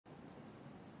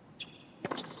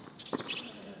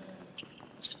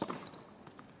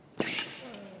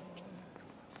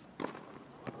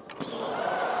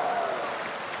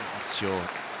What's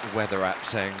your weather app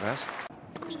saying, Baz?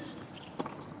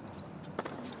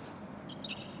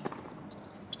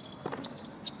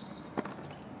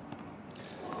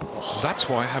 That's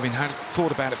why, having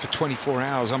thought about it for 24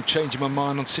 hours, I'm changing my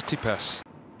mind on City Pass.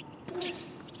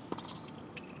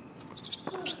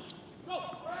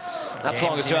 That's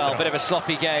long as well. Bit of a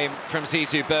sloppy game from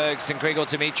Zizou, Bergs, and Grigor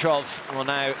Dimitrov will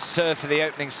now serve for the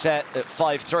opening set at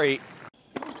 5-3.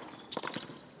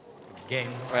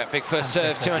 Big first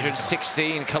serve,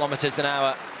 216 kilometers an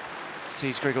hour.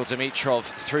 Sees Grigor Dimitrov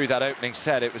through that opening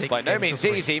set. It was by no means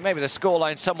easy. Maybe the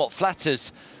scoreline somewhat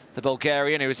flatters the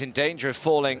Bulgarian, who was in danger of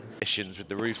falling. With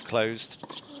the roof closed.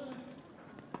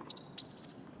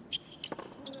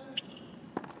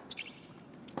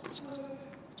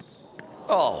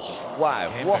 Oh, wow,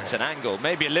 what an angle.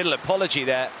 Maybe a little apology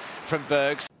there from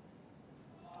Bergs.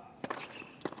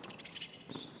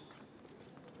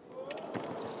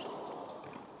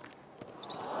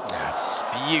 That's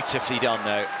beautifully done,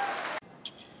 though.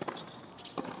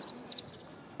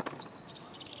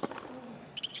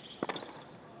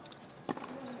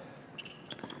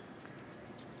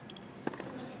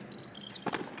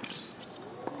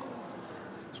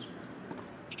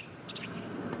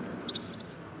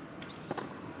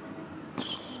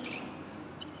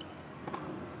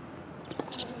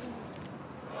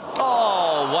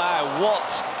 Oh, wow,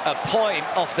 what a point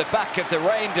off the back of the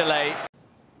rain delay.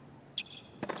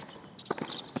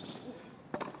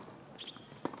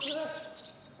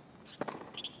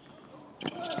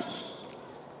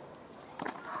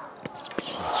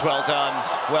 It's well done,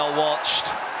 well watched.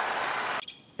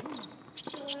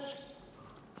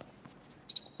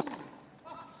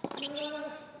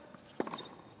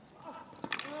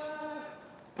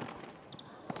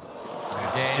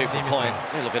 That's a super point.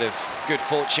 A little bit of good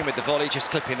fortune with the volley, just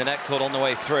clipping the net cord on the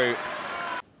way through.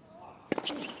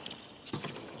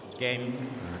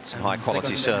 That's some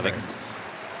high-quality serving.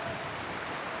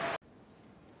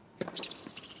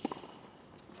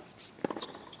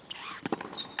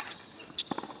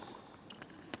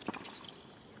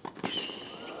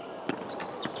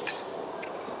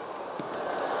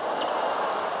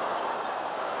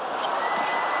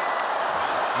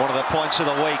 One of the points of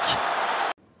the week.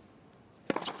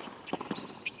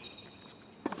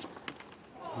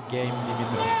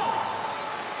 Dimitrov.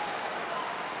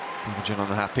 Imogen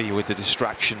unhappy with the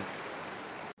distraction.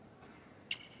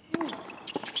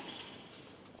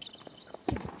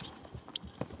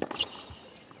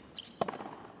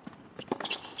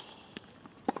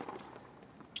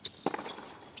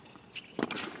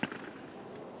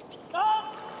 A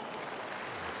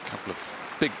couple of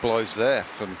big blows there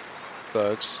from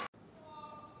Bergs.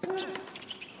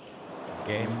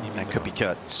 That could be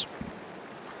curtains.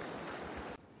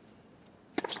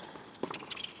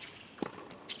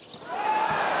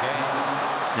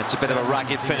 It's a bit of a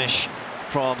ragged finish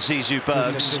from Zizou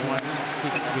Bergs.